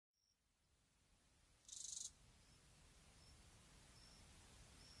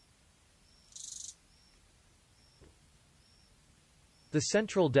The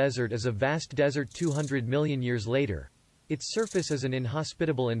Central Desert is a vast desert 200 million years later. Its surface is an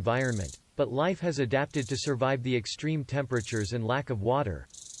inhospitable environment, but life has adapted to survive the extreme temperatures and lack of water.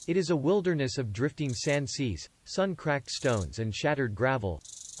 It is a wilderness of drifting sand seas, sun-cracked stones and shattered gravel.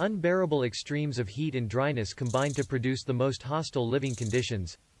 Unbearable extremes of heat and dryness combine to produce the most hostile living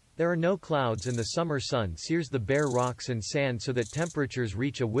conditions. There are no clouds and the summer sun sears the bare rocks and sand so that temperatures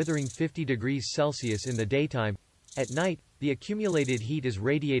reach a withering 50 degrees Celsius in the daytime. At night, the accumulated heat is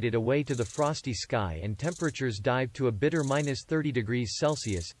radiated away to the frosty sky and temperatures dive to a bitter -30 degrees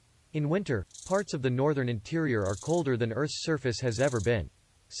Celsius. In winter, parts of the northern interior are colder than Earth's surface has ever been.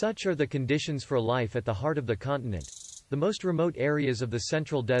 Such are the conditions for life at the heart of the continent. The most remote areas of the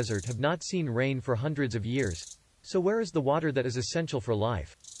Central Desert have not seen rain for hundreds of years. So where is the water that is essential for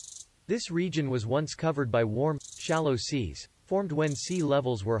life? This region was once covered by warm, shallow seas, formed when sea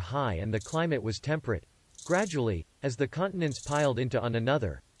levels were high and the climate was temperate. Gradually, as the continents piled into on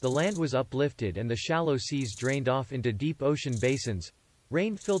another, the land was uplifted and the shallow seas drained off into deep ocean basins.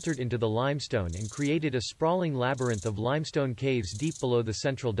 Rain filtered into the limestone and created a sprawling labyrinth of limestone caves deep below the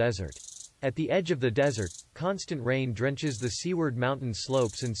Central Desert. At the edge of the desert, constant rain drenches the seaward mountain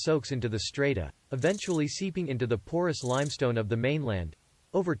slopes and soaks into the strata, eventually seeping into the porous limestone of the mainland.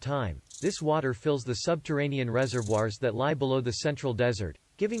 Over time, this water fills the subterranean reservoirs that lie below the Central Desert,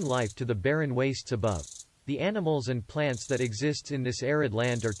 giving life to the barren wastes above. The animals and plants that exist in this arid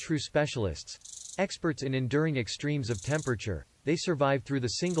land are true specialists, experts in enduring extremes of temperature. They survive through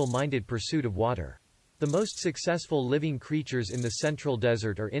the single-minded pursuit of water. The most successful living creatures in the Central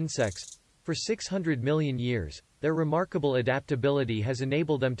Desert are insects. For 600 million years, their remarkable adaptability has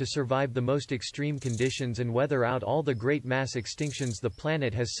enabled them to survive the most extreme conditions and weather out all the great mass extinctions the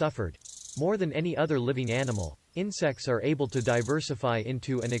planet has suffered. More than any other living animal, insects are able to diversify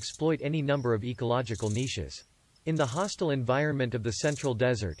into and exploit any number of ecological niches. In the hostile environment of the Central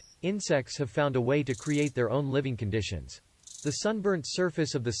Desert, insects have found a way to create their own living conditions. The sunburnt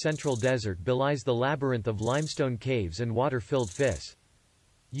surface of the Central Desert belies the labyrinth of limestone caves and water-filled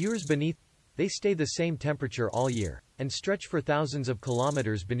fissures beneath. They stay the same temperature all year, and stretch for thousands of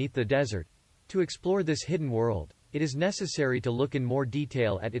kilometers beneath the desert. To explore this hidden world, it is necessary to look in more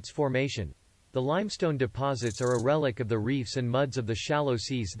detail at its formation. The limestone deposits are a relic of the reefs and muds of the shallow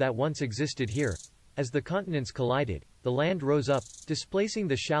seas that once existed here. As the continents collided, the land rose up, displacing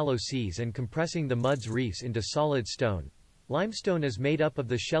the shallow seas and compressing the mud's reefs into solid stone. Limestone is made up of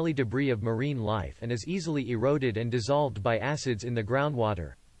the shelly debris of marine life and is easily eroded and dissolved by acids in the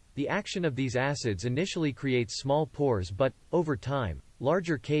groundwater. The action of these acids initially creates small pores but, over time,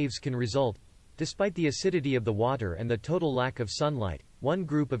 larger caves can result. Despite the acidity of the water and the total lack of sunlight, one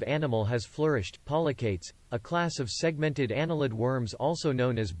group of animal has flourished, polychaetes, a class of segmented annelid worms also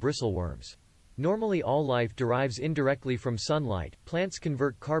known as bristleworms. Normally all life derives indirectly from sunlight. Plants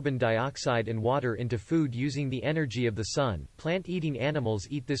convert carbon dioxide and water into food using the energy of the sun. Plant-eating animals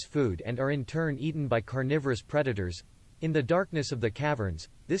eat this food and are in turn eaten by carnivorous predators. In the darkness of the caverns,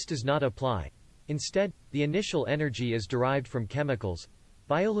 this does not apply. Instead, the initial energy is derived from chemicals.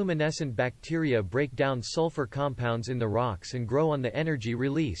 Bioluminescent bacteria break down sulfur compounds in the rocks and grow on the energy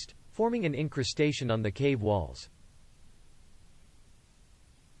released, forming an incrustation on the cave walls.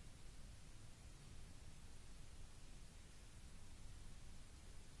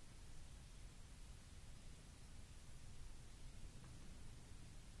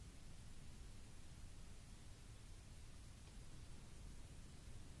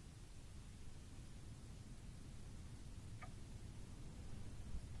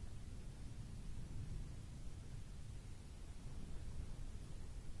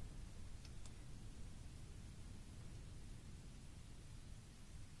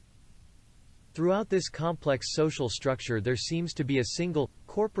 Throughout this complex social structure there seems to be a single,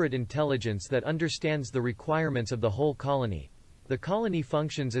 corporate intelligence that understands the requirements of the whole colony. The colony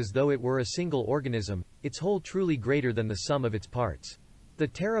functions as though it were a single organism, its whole truly greater than the sum of its parts. The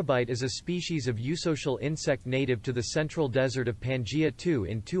Terabyte is a species of eusocial insect native to the Central Desert of Pangaea II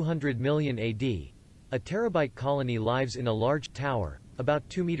in 200 million AD. A Terabyte colony lives in a large tower, about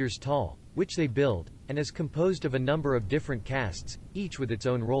 2 meters tall, which they build, and is composed of a number of different castes, each with its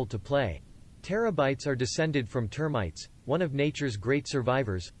own role to play. Terabytes are descended from termites, one of nature's great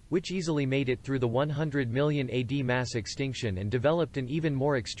survivors, which easily made it through the 100 million AD mass extinction and developed an even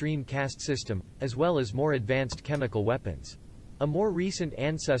more extreme caste system, as well as more advanced chemical weapons. A more recent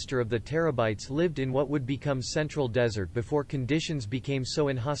ancestor of the Terabytes lived in what would become Central Desert before conditions became so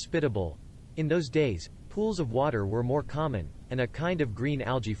inhospitable. In those days, pools of water were more common, and a kind of green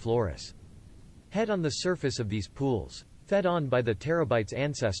algae flourished. Head on the surface of these pools, fed on by the Terabytes'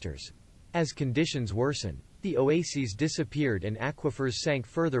 ancestors. As conditions worsen, The oases disappeared and aquifers sank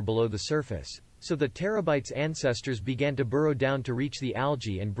further below the surface, so the terabyte's ancestors began to burrow down to reach the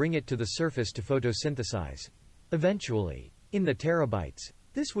algae and bring it to the surface to photosynthesize. Eventually, in the terabytes,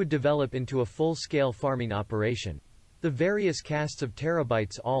 this would develop into a full-scale farming operation. The various castes of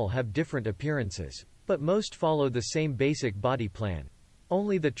terabytes all have different appearances, but most follow the same basic body plan.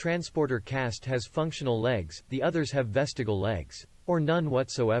 Only the transporter caste has functional legs, the others have vestigial legs, or none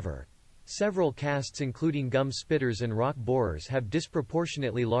whatsoever. Several castes including gum spitters and rock borers have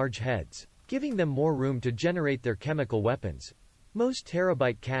disproportionately large heads, giving them more room to generate their chemical weapons. Most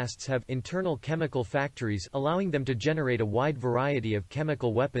terabyte castes have internal chemical factories allowing them to generate a wide variety of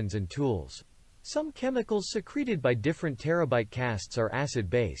chemical weapons and tools. Some chemicals secreted by different terabyte castes are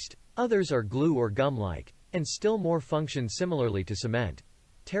acid-based, others are glue or gum-like, and still more function similarly to cement.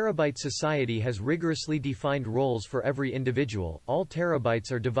 Terabyte society has rigorously defined roles for every individual. All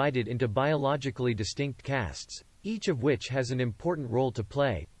terabytes are divided into biologically distinct castes, each of which has an important role to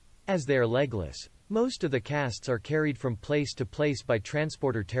play. As they are legless, most of the castes are carried from place to place by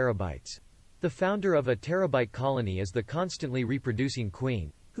transporter terabytes. The founder of a terabyte colony is the constantly reproducing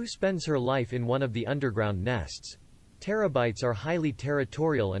queen, who spends her life in one of the underground nests. Terabytes are highly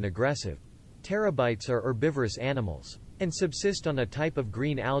territorial and aggressive. Terabytes are herbivorous animals, and subsist on a type of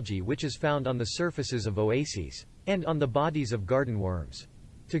green algae which is found on the surfaces of oases, and on the bodies of garden worms.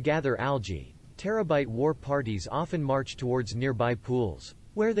 To gather algae, terabyte war parties often march towards nearby pools,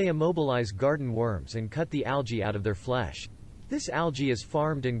 where they immobilize garden worms and cut the algae out of their flesh. This algae is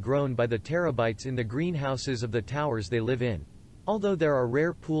farmed and grown by the terabytes in the greenhouses of the towers they live in. Although there are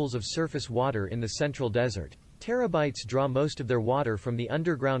rare pools of surface water in the central desert, terabytes draw most of their water from the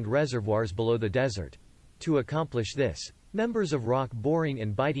underground reservoirs below the desert. To accomplish this, members of rock boring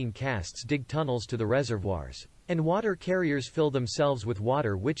and biting castes dig tunnels to the reservoirs, and water carriers fill themselves with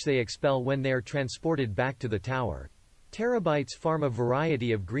water which they expel when they are transported back to the tower. Terabytes farm a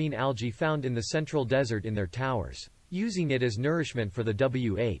variety of green algae found in the central desert in their towers, using it as nourishment for the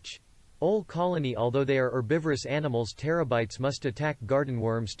whole colony. Although they are herbivorous animals, terabytes must attack garden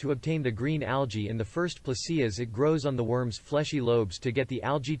worms to obtain the green algae in the first place, as it grows on the worm's fleshy lobes. To get the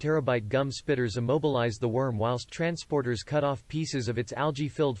algae, terabyte gum spitters immobilize the worm whilst transporters cut off pieces of its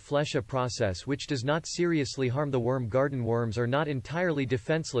algae-filled flesh, a process which does not seriously harm the worm. Garden worms are not entirely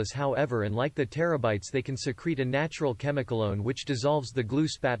defenseless, however, and like the terabytes they can secrete a natural chemicalone which dissolves the glue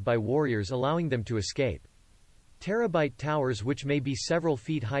spat by warriors, allowing them to escape. Terabyte towers, which may be several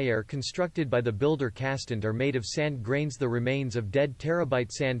feet high, are constructed by the builder caste and are made of sand grains, the remains of dead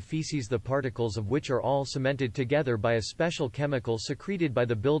terabyte sand feces, the particles of which are all cemented together by a special chemical secreted by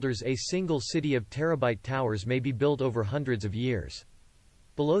the builders. A single city of terabyte towers may be built over hundreds of years.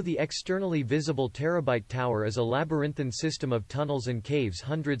 Below the externally visible terabyte tower is a labyrinthine system of tunnels and caves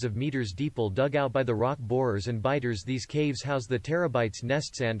hundreds of meters deep, dug out by the rock borers and biters. These caves house the terabytes'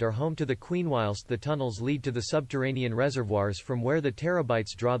 nests and are home to the queen, whilst the tunnels lead to the subterranean reservoirs from where the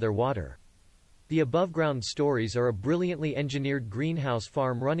terabytes draw their water. The above-ground stories are a brilliantly engineered greenhouse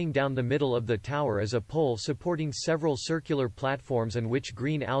farm running down the middle of the tower as a pole supporting several circular platforms on which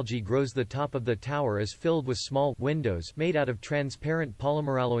green algae grows. The top of the tower is filled with small windows made out of transparent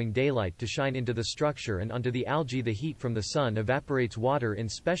polymer, allowing daylight to shine into the structure and onto the algae. The heat from the sun evaporates water in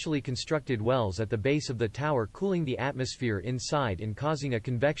specially constructed wells at the base of the tower, cooling the atmosphere inside and causing a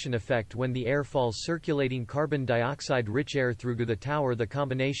convection effect when the air falls, circulating carbon dioxide-rich air through the tower. The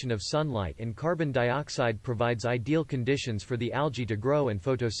combination of sunlight and carbon dioxide provides ideal conditions for the algae to grow and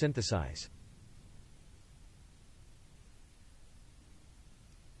photosynthesize.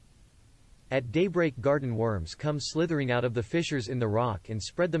 At daybreak, garden worms come slithering out of the fissures in the rock and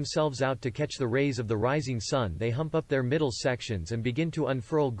spread themselves out to catch the rays of the rising sun. They hump up their middle sections and begin to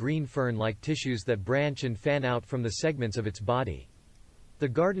unfurl green fern-like tissues that branch and fan out from the segments of its body. The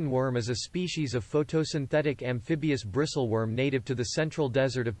garden worm is a species of photosynthetic amphibious bristleworm native to the central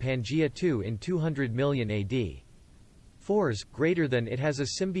desert of Pangaea II in 200 million AD. It has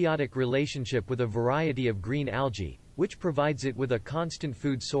a symbiotic relationship with a variety of green algae, which provides it with a constant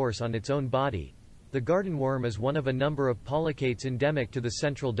food source on its own body. The garden worm is one of a number of polychaetes endemic to the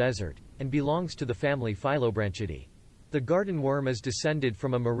central desert, and belongs to the family Phylobranchidae. The garden worm is descended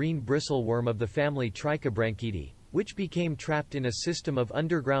from a marine bristleworm of the family Trichobranchidae, which became trapped in a system of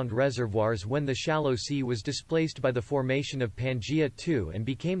underground reservoirs when the shallow sea was displaced by the formation of Pangaea II and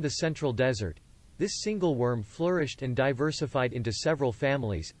became the central desert. This single worm flourished and diversified into several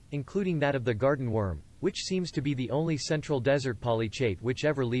families, including that of the garden worm, which seems to be the only central desert polychaete which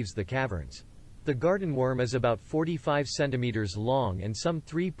ever leaves the caverns. The garden worm is about 45 centimeters long and some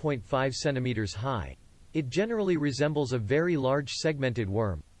 3.5 centimeters high. It generally resembles a very large segmented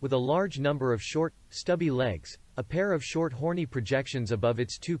worm, with a large number of short, stubby legs, a pair of short horny projections above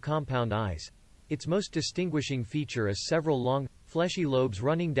its two compound eyes. Its most distinguishing feature is several long, fleshy lobes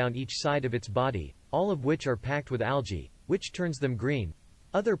running down each side of its body, all of which are packed with algae, which turns them green.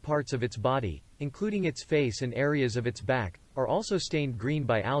 Other parts of its body, including its face and areas of its back, are also stained green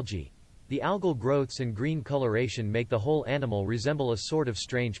by algae. The algal growths and green coloration make the whole animal resemble a sort of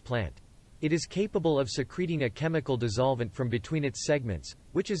strange plant. It is capable of secreting a chemical dissolvent from between its segments,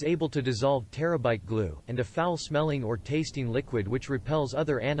 which is able to dissolve terabyte glue, and a foul-smelling or tasting liquid which repels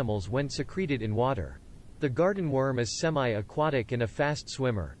other animals when secreted in water. The garden worm is semi-aquatic and a fast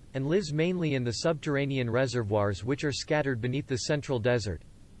swimmer, and lives mainly in the subterranean reservoirs which are scattered beneath the central desert.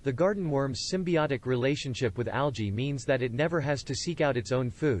 The garden worm's symbiotic relationship with algae means that it never has to seek out its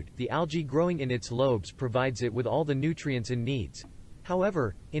own food. The algae growing in its lobes provides it with all the nutrients it needs.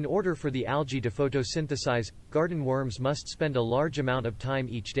 However, in order for the algae to photosynthesize, garden worms must spend a large amount of time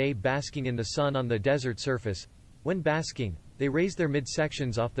each day basking in the sun on the desert surface. When basking, they raise their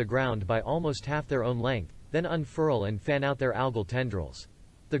midsections off the ground by almost half their own length, then unfurl and fan out their algal tendrils.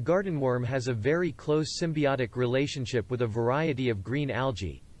 The garden worm has a very close symbiotic relationship with a variety of green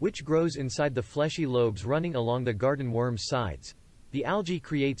algae, which grows inside the fleshy lobes running along the garden worm's sides. The algae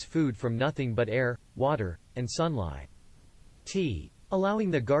creates food from nothing but air, water, and sunlight,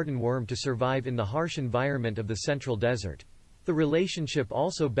 allowing the garden worm to survive in the harsh environment of the central desert. The relationship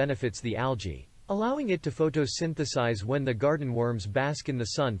also benefits the algae, allowing it to photosynthesize when the garden worms bask in the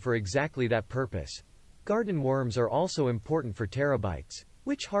sun for exactly that purpose. Garden worms are also important for terabytes,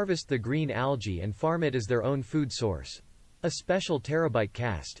 which harvest the green algae and farm it as their own food source. A special terabyte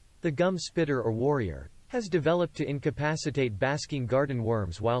caste, the gum spitter or warrior, has developed to incapacitate basking garden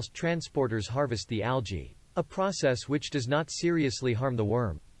worms whilst transporters harvest the algae, a process which does not seriously harm the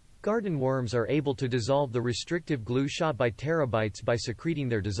worm. Garden worms are able to dissolve the restrictive glue shot by terabytes by secreting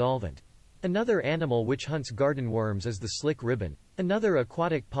their dissolvent. Another animal which hunts garden worms is the slick ribbon, another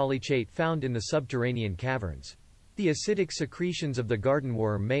aquatic polychaete found in the subterranean caverns. The acidic secretions of the garden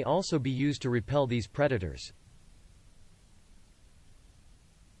worm may also be used to repel these predators.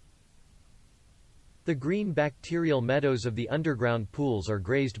 The green bacterial meadows of the underground pools are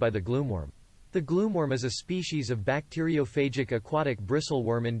grazed by the gloomworm. The gloomworm is a species of bacteriophagic aquatic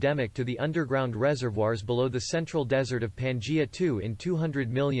bristleworm endemic to the underground reservoirs below the central desert of Pangaea II in 200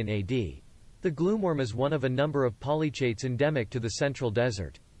 million AD. The gloomworm is one of a number of polychaetes endemic to the central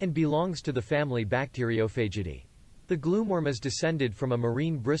desert, and belongs to the family Bacteriophagidae. The gloomworm is descended from a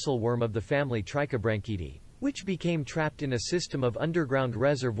marine bristleworm of the family Trichobranchidae, which became trapped in a system of underground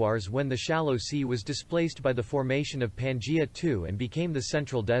reservoirs when the shallow sea was displaced by the formation of Pangaea II and became the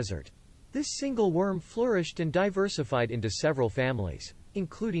central desert. This single worm flourished and diversified into several families,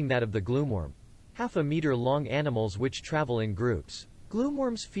 including that of the gloomworm. Half-a-meter-long animals which travel in groups.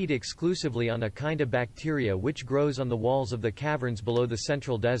 Gloomworms feed exclusively on a kind of bacteria which grows on the walls of the caverns below the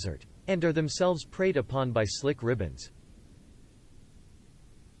central desert, and are themselves preyed upon by slick ribbons.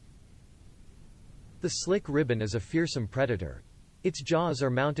 The slick ribbon is a fearsome predator. Its jaws are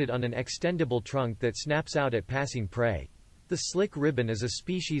mounted on an extendable trunk that snaps out at passing prey. The slick ribbon is a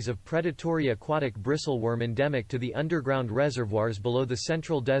species of predatory aquatic bristleworm endemic to the underground reservoirs below the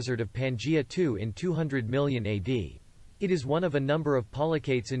central desert of Pangaea II in 200 million AD. It is one of a number of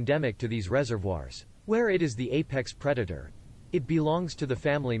polychaetes endemic to these reservoirs, where it is the apex predator. It belongs to the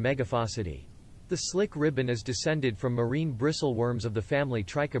family Megaphosidae. The slick ribbon is descended from marine bristleworms of the family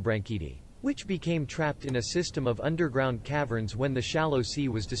Trichobranchidae, which became trapped in a system of underground caverns when the shallow sea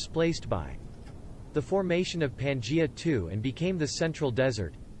was displaced by the formation of Pangaea II and became the central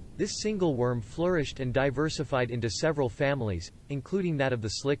desert. This single worm flourished and diversified into several families, including that of the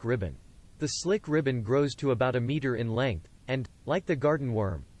slick ribbon. The slick ribbon grows to about a meter in length, and, like the garden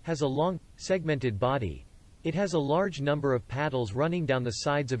worm, has a long, segmented body. It has a large number of paddles running down the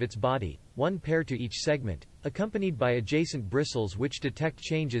sides of its body, one pair to each segment, accompanied by adjacent bristles which detect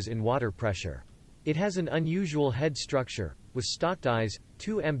changes in water pressure. It has an unusual head structure, with stalked eyes,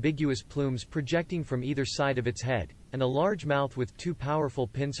 two ambiguous plumes projecting from either side of its head, and a large mouth with two powerful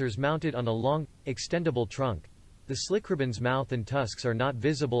pincers mounted on a long, extendable trunk. The slick ribbon's mouth and tusks are not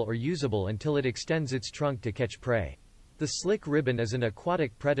visible or usable until it extends its trunk to catch prey. The slick ribbon is an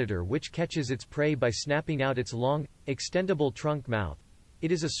aquatic predator which catches its prey by snapping out its long, extendable trunk mouth.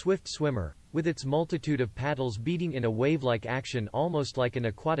 It is a swift swimmer, with its multitude of paddles beating in a wave-like action almost like an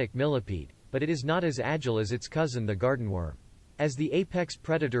aquatic millipede, but it is not as agile as its cousin the garden worm. As the apex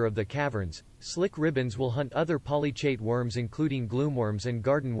predator of the caverns, slick ribbons will hunt other polychaete worms including gloomworms and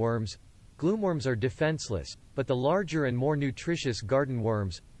garden worms. Gloomworms are defenseless, but the larger and more nutritious garden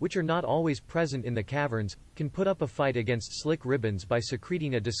worms, which are not always present in the caverns, can put up a fight against slick ribbons by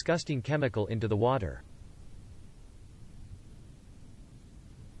secreting a disgusting chemical into the water.